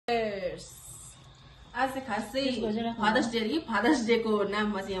आज चाहिँ खासै फादर्स डे कि फादर्स डे को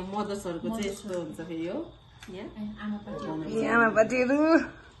नाममा चाहिँ यहाँ मदर्सहरुको चाहिँ यस्तो हुन्छ फेरि हो यहाँ आमापाटीहरु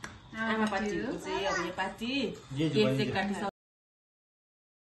आमापाटीहरुको चाहिँ अब यो पार्टी केक चाहिँ काट्छ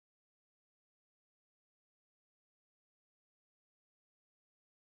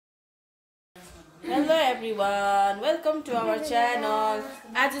Hello everyone, welcome to our channel.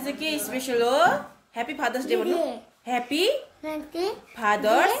 आज चाहिँ के स्पेशल हो? Happy Father's Day भन्नु? Happy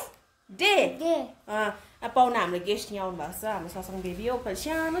Father's Day. पाउना हाम्रो गेस्ट यहाँ आउनु भएको छ हाम्रो ससङ बेबी हो पहिला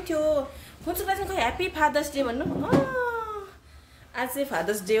सानो थियो फुन्सुकलाई चाहिँ ह्यापी फादर्स डे भन्नु आज चाहिँ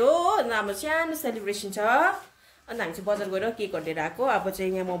फादर्स डे हो हाम्रो सानो सेलिब्रेसन छ अनि हामी चाहिँ बजार गएर केक कटेर आएको अब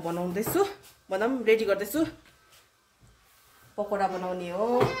चाहिँ यहाँ म बनाउँदैछु रेडी गर्दैछु पकोडा बनाउने हो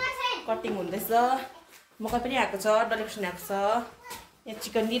कटिङ हुँदैछ मकै पनि आएको छ डल्ले खुर्सानी आएको छ यहाँ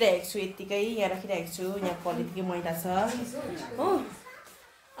चिकन लिइरहेको छु यतिकै यहाँ राखिरहेको छु यहाँ पलेतिकै मैदा छ हो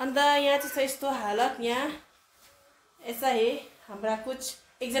अन्त यहाँ चाहिँ छ यस्तो हालत यहाँ ऐसा है हाम्रा कुछ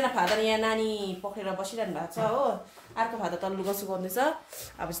एकजना फादर यहाँ नानी पक्रेर बसिरहनु भएको छ हो अर्को फादर तल लुगा सुकाउँदैछ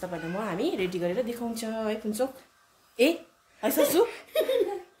अब चाहिँ तपाईँलाई म हामी रेडी गरेर देखाउँछ है फुन्चोक ए है ससु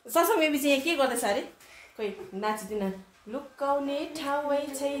ससु बेबी चाहिँ यहाँ के गर्दैछ अरे खोइ नाचिदिन लुकाउने ठाउँै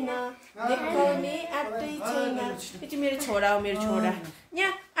छैन देखाउने आँटै छैन यो चाहिँ मेरो छोरा हो मेरो छोरा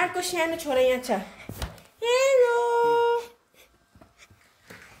यहाँ अर्को सानो छोरा यहाँ छ हेलो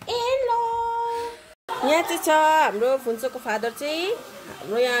यहाँ चाहिँ छ हाम्रो फुन्चोको फादर चाहिँ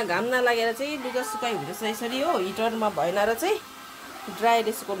हाम्रो यहाँ घाम नलागेर चाहिँ लुगा सुकाइ हुँदैछ यसरी हो हिटरमा भएन र चाहिँ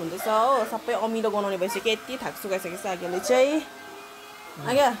ड्राइले सुकाउनु हुँदैछ हो सबै अमिलो बनाउने भइसक्यो यति थाक सुकाइसकेको छ आगेले चाहिँ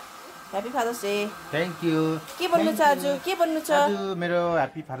आगे happy fathers day thank you के भन्नु छ आज के भन्नु छ आज मेरो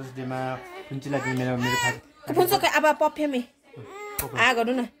ह्यापी फादर्स डे मा फुन्चुलाई मेरो फुन्चोको अब पफ्यामे आ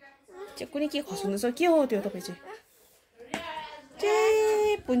गर्नु न चाहिँ कुनै के खसाउँदैछ के हो त्यो तपाईँ चाहिँ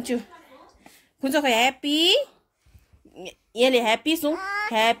फुन्चोको ह्यापी यसले ह्यापी सु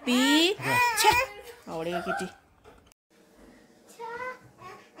ह्यापी हाउडे केटी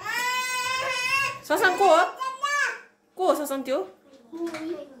ससङ को हो ससङ त्यो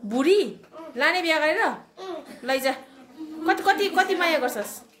बुढी लाने बिहा गरेर लैजा कति माया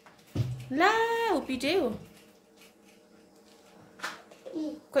गर्छस् ला ऊ पिटे हो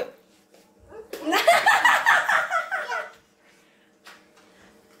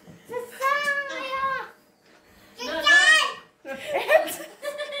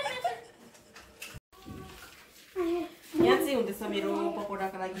यहाँ चाहिँ हुँदैछ मेरो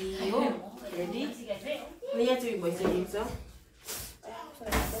पकोडाको लागि हो रेडी यहाँ चाहिँ भइसकेको छ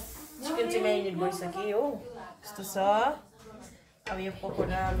चिकन चाहिँ म्यारिनेट भइसक्यो हो यस्तो छ अब यो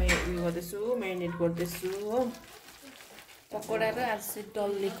पकोडा उयो गर्दैछु म्यारिनेट गर्दैछु हो पकोडा र आज चाहिँ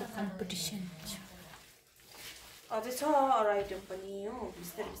डल्लेको कम्पिटिसन छ अझै छ अरू आइटम पनि हो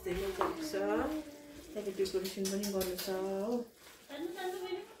बिस्तारै बिस्तारै गर्नु छ त्यहाँदेखि डेकोरेसन पनि गर्नु छ हो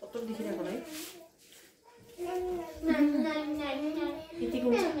कस्तो देखिरहेको है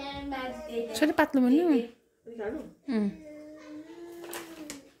छोरी पातलो भन्नु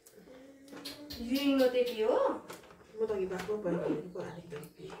युलो त्यति हो म त अघि भएको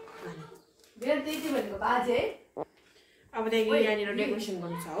अब त्यहाँदेखि यहाँनिर डेकोरेसन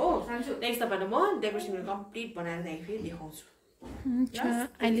गर्नु छ हो नेक्स्ट तपाईँलाई म डेकोरेसन कम्प्लिट बनाएर त्यहाँदेखि फेरि देखाउँछु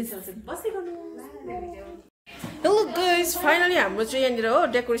हेलो गाइस फाइनली हाम्रो चाहिँ यहाँनिर हो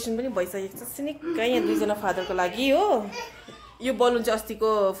डेकोरेसन पनि भइसकेको छ सिनिक्कै यहाँ दुईजना फादरको लागि हो यो बलुन चाहिँ अस्तिको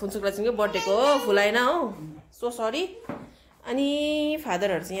फुन्चुकलाई चाहिँ बर्थडेको हो फुलाएन हो सो सरी अनि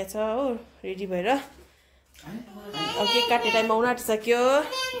फादरहरू चाहिँ यहाँ छ हो रेडी भएर अब केक काट्ने टाइममा आउन आँटिसक्यो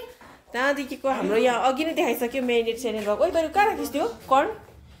त्यहाँदेखिको हाम्रो यहाँ अघि नै देखाइसक्यो म्यारिनेट सेरिनेट भएको बहिनी कहाँ राखिस् त्यो कर्न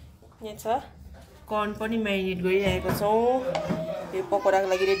यहाँ छ कर्न पनि म्यारिनेट गरिरहेको छौँ यो पकोडाको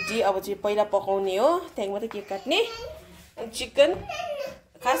लागि रेडी अब चाहिँ पहिला पकाउने हो त्यहाँदेखि मात्रै केक काट्ने चिकन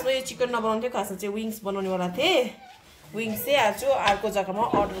खासमा यो चिकन नबनाउने थियो खासमा चाहिँ विङ्स बनाउनेवाला थिएँ विङ्स चाहिँ आज अर्को जग्गामा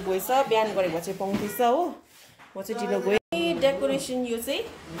अर्डर गएछ बिहान गरेको चाहिँ पाउँदैछ हो म चाहिँ ढिलो गएँ डेकोरेसन यो चाहिँ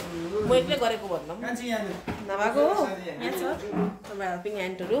म एक्लै गरेको भन्दा पनि नभएको हो यहाँ छ तपाईँ हेल्पिङ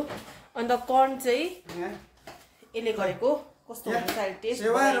ह्यान्डहरू अन्त कर्न चाहिँ यसले गरेको कस्तो हुन्छ टेस्ट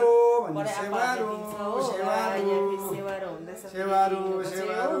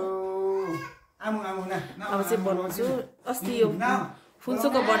अब चाहिँ बनाउँछु अस्ति यो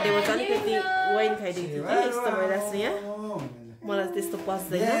फुन्चोको बर्थडेमा चाहिँ अलिकति वाइन खाइदिएको थियो कि यस्तो भइरहेको छ यहाँ मलाई त्यस्तो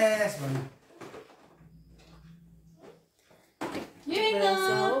पस्दैन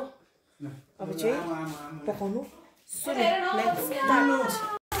अब चाहिँ पकाउनु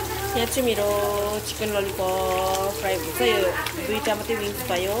यहाँ चाहिँ मेरो चिकन ललिपप फ्राई हुँदैछ यो दुईवटा मात्रै विङ्स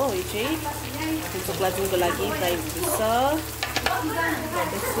पायो हो यो चाहिँ फुन्चोको लागि फ्राई हुँदैछ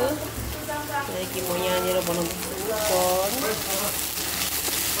गर्दैछु कि म यहाँनिर बनाउँदैछु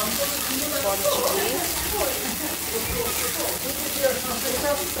कर्न चिल्ली।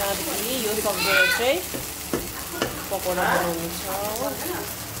 त्यहाँदेखि यो सकेर चाहिँ पकौडा बनाउनु छ।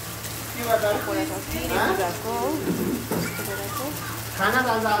 पकौडा छ तिरेको खाना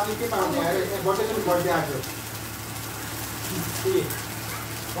जान्छ आज के पाउने अरे बर्थडे पनि बर्थडे आज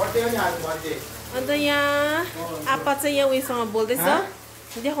बर्थडे पनि आज बर्थडे। अन्त यहाँ आपा चाहिँ यहाँ उयोसँग बोल्दैछ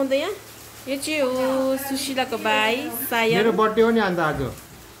देखाउँ त यहाँ यो चाहिँ हो सुशीलाको भाइ सायद मेरो बर्थडे हो नि अन्त आज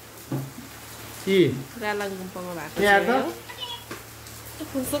के रालाङ गुम्पामा भएको यहाँ त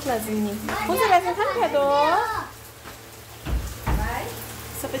फुलसोक लाग्छ नि फुलसोक लाग्छ खानु खाँदो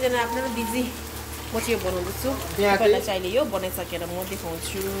सबैजना आफ्नो बिजी। म चाहिँ यो बनाउँदैछु पहिला चाहिँ अहिले यो बनाइसकेर म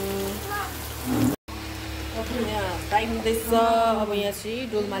देखाउँछु। यहाँ फ्राई हुँदैछ। अब यहाँ चाहिँ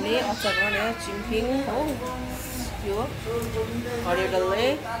डोल्माले अचार बनाएर चिम्फिङ हो यो हरियो डल्ले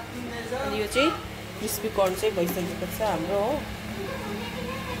अनि यो चाहिँ क्रिस्पी कर्न चाहिँ भइसकेको छ हाम्रो हो।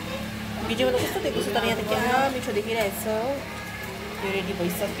 भिडियोमा त कस्तो देख्छु तर यहाँ त क्या मिठो देखिरहेको छ। यो रेडी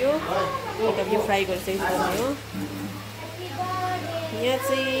भइसक्यो यो फ्राई गरिसकेको हो। यहाँ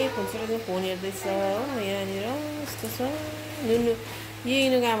चाहिँ फुलसोकले फोन हेर्दैछ हो यहाँनिर यस्तो छ नुनु यही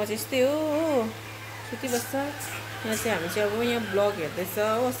इनुको आमा चाहिँ यस्तै हो सुतिबस्छ। यहाँ चाहिँ हामी चाहिँ अब यहाँ ब्लग हेर्दैछ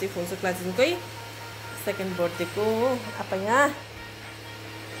हो अस्ति फुलसोक क्लासिङकै सेकेन्ड बर्थडेको हो आपा यहाँ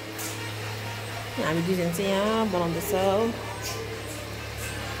हामी दुईजना चाहिँ यहाँ बनाउँदैछ हो।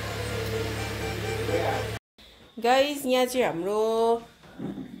 गाइस यहाँ चाहिँ हाम्रो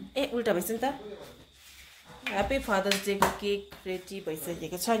उल्टा भएछ नि त ह्याप्पी फादर्स डेको केक रेडी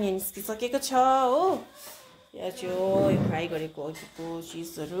भइसकेको छ यहाँ निस्किसकेको छ हो। यहाँ चाहिँ हो यो फ्राई गरेको अघिको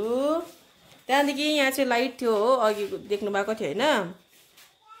चिजहरू। त्यहाँदेखि यहाँ चाहिँ लाइट थियो हो अघि देख्नु भएको थियो होइन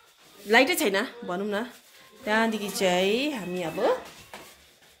लाइटै छैन भनौँ न। त्यहाँदेखि चाहिँ हामी अब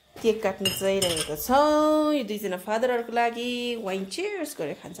केक काट्नु चाहिँ रहेको छौँ यो दुईजना फादरहरूको लागि वाइन चियर्स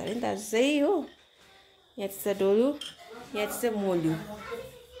गरेर खान्छ अरे नि दाजु चाहिँ हो। यहाँ चाहिँ डोलु यहाँ चाहिँ मोलु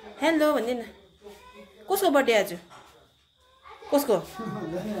हेलो भन्दैन कसको बर्थडे आज कसको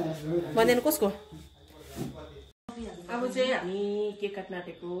भन्दैन कसको। अब चाहिँ हामी केक काट्न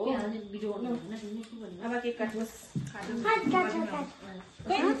आँटेको हो। अब केक काट्नुहोस्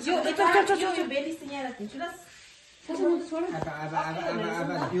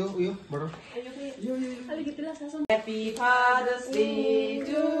Happy Father's Day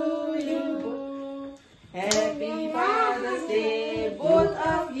to you. Happy Father's Day both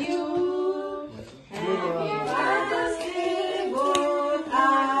of you. Happy Father's Day both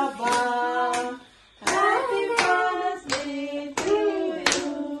Abba. Happy Father's Day to you.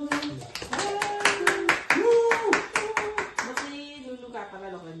 Masih dulu kakak lah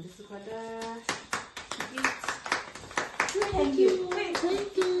orang itu pada. Thank you. Thank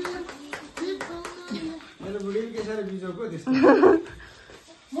you. मेरो बुढीले के साह्रो बिजोको त्यस्तो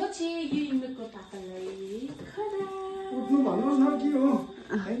म चाहिँ यो इमेलको पापालाई खरा उठ्नु भन्नुहोस् न के हो।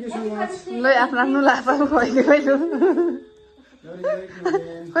 Thank you so much. ल आफ्नो आफ्नो लाफा खुवाइदियो कहिले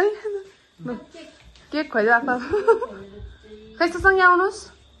खै केक खुवाइदियो आफा खै सँग आउनुहोस्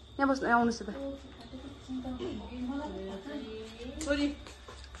यहाँ बस्नु आउनुहोस् यता सरी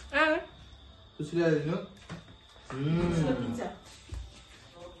सुशीला दिनु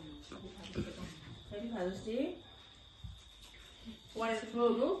Happy Father's Day. What is the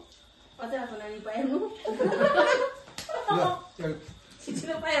problem? What's happening? Nani payano?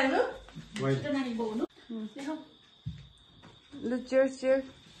 Chichiro payano? Wait. Nani bono? Cheers, cheers.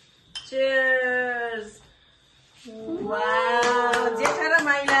 Cheers. Wow, जेठा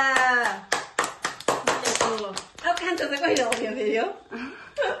माइला. अब कान्छ त कहिले आउने फेरि हो?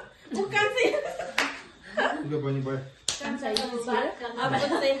 म कान्छे. यो बनी भयो। अब चाहिँ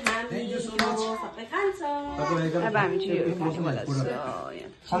हामी सबै खान्छौँ। अब हामी चाहिँ खानालाई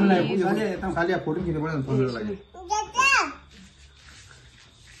पुग्यो एकदम खाली फोटो खिच्नु पर्यो नि फोनको लागि।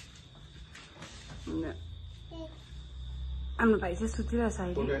 हाम्रो भाइ चाहिँ सुतिरहेछ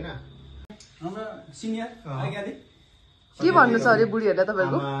अहिले। फोटो हैन हाम्रो सिनियर आज्ञाले के भन्नु छ अरे बुढीहरूलाई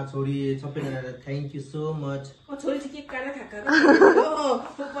तपाईँको आमा छोरी सबैजनालाई थ्याङ्क यू सो मच। छोरी चाहिँ के काना खाका हो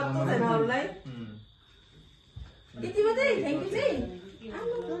पत्तो छैन अरूलाई यति मात्रै थ्याङ्क यू चाहिँ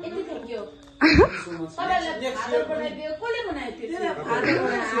यति थ्याङ्क यू तपाईँलाई फादर बनाइदियो कसले बनायो त्यो फादर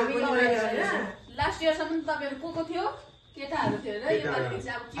हामी बनायो हैन लास्ट इयरसम्म तपाईँहरू को थियो केटाहरू थियो र यो पालि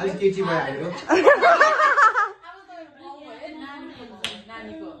चाहिँ अब अलि केटी भयो हाम्रो। अब तपाईँहरू बाउ भयो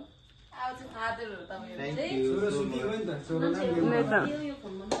नानीको अब चाहिँ फादरहरू तपाईँहरू थ्याङ्क चाहिँ यू छोरो सो सुत्यो मच। नि त छोरो नाम यो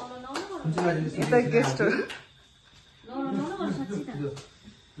फोनमा नलाउनु सुशीला दिदी यता गेस्ट हो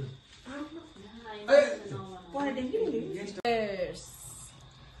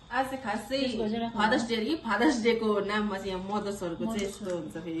आज चाहिँ खास चाहिँ फादर्स डे कि फादर्स डे को नाममा चाहिँ यहाँ मदर्सहरूको चाहिँ यस्तो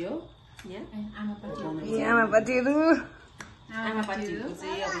हुन्छ फेरि हो यहाँ आमापाटीहरूको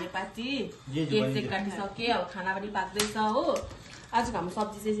चाहिँ अब यहाँ पार्टी केक चाहिँ काटिसके अब खाना पनि पाक्दैछ हो आजको हाम्रो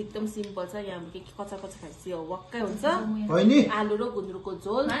सब्जी चाहिँ एकदम सिम्पल छ यहाँ के कच्चा कच्चा खाएपछि वाक्कै हुन्छ आलु र गुन्द्रुकको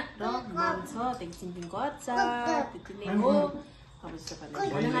झोल र मान्छ त्यहाँदेखि सिम्पिङको अचार त्यति नै हो अब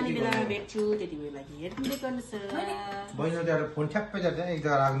खाना खाने बेलामा भेट्छु त्यति बेला हेर्दै गर्नुहोस् बहिनीले फोन ठ्याप्पै जान्छ एक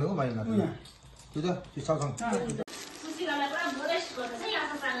जग्गा राख्नु हो बहिनी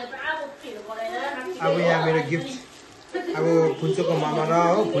अब यहाँ मेरो गिफ्ट अब फुन्चोको मामा र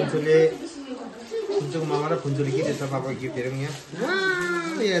हो फुन्चोको मामा र फुन्चोले के दिएछ पापाको गिफ्ट हेरौँ यहाँ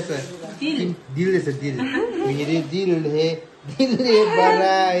छ दिल छ दिल मेरे दिल है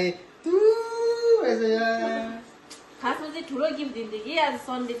बराए तू ऐसा यार खासमा चाहिँ ठुलो गिफ्ट दिन्थ्यो कि आज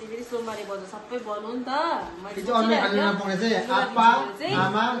सन्डे चाहिँ फेरि सोमबारे बजार सबै बनाउँ नि त त्यो अन्य खाने नपाउने चाहिँ आप्पा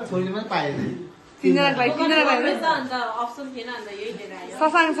आमा छोरीले मात्रै पाएछ अन्त अप्सन थिएन अन्त यही लिएर आयो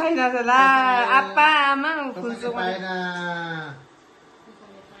ससाङ छैन ला आप्पा आमा पाएन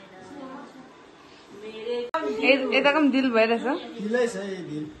यताको पनि दिल भइरहेछ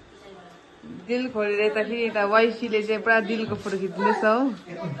दिल खोलेर यता फेरि यता वाइफीले चाहिँ पुरा दिलको फोटो खिच्दैछ हो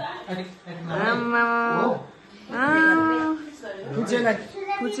आमा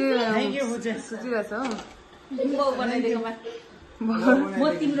सुचिरहेछ हो म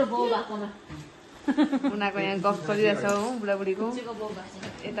तिम्रो बाउ भएकोमा उनीहरूको यहाँ गफ चलिरहेछ हो बुढाबुढीको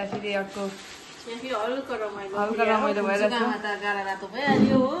यता फेरि अर्को हल्का रमाइलो भइरहेछ गाडा रातो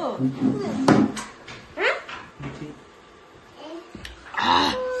भइहाल्यो हो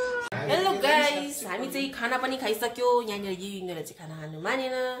हेलो गाइस हामी चाहिँ खाना पनि खाइसक्यो यहाँनिर युङले चाहिँ खाना खानु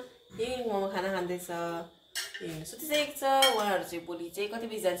मानेन युङ मोमो खाना खाँदैछ सुतिसकेको छ उहाँहरू चाहिँ भोलि चाहिँ कति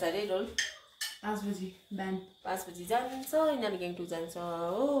बजी जान्छ अरे रोल 5 बजी बिहान 5 बजी जान्छ यिनीहरू ग्याङटुक जान्छ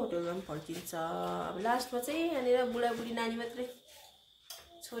हो होटलमा पनि फर्किन्छ अब लास्टमा चाहिँ यहाँनिर बुढाबुढी नानी मात्रै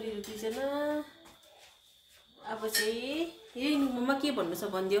छोरीहरू 2 जना अब चाहिँ यही मम्मा के भन्नु छ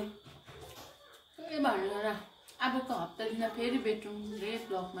भनिदियो के भन्नु र अबको हप्ता दिन फेरि भेटौँ यही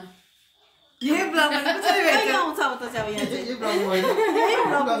ब्लगमा आउँछ अब त चाहिँ अब यहाँ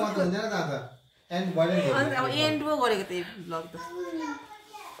अब एन्ड पो गरेको त्यही ब्लग त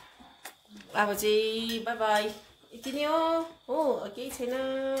अब चाहिँ बाई बाई यति नै हो केही छैन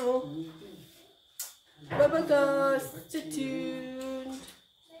हो by by guys stay tuned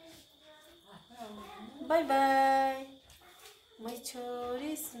by by मै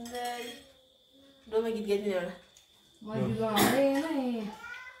छोरी सुन्दरी डोमा गीत गाइदिनु एउटा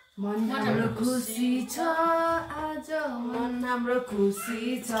मन हाम्रो खुसी छ आज मन हाम्रो खुसी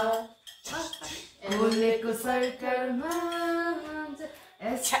छ बोलेको सरकारमा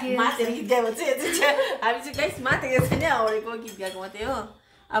माथेर गीत गाएको चाहिँ हामी चाहिँ गाइस माथेको छैन अगाडिको गीत गाएको मात्रै हो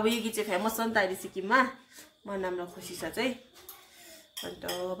अब यो गीत चाहिँ फेमस छ नि त अहिले सिक्किममा मन हाम्रो खुसी छ चाहिँ अन्त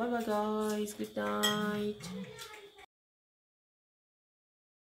by by guys good night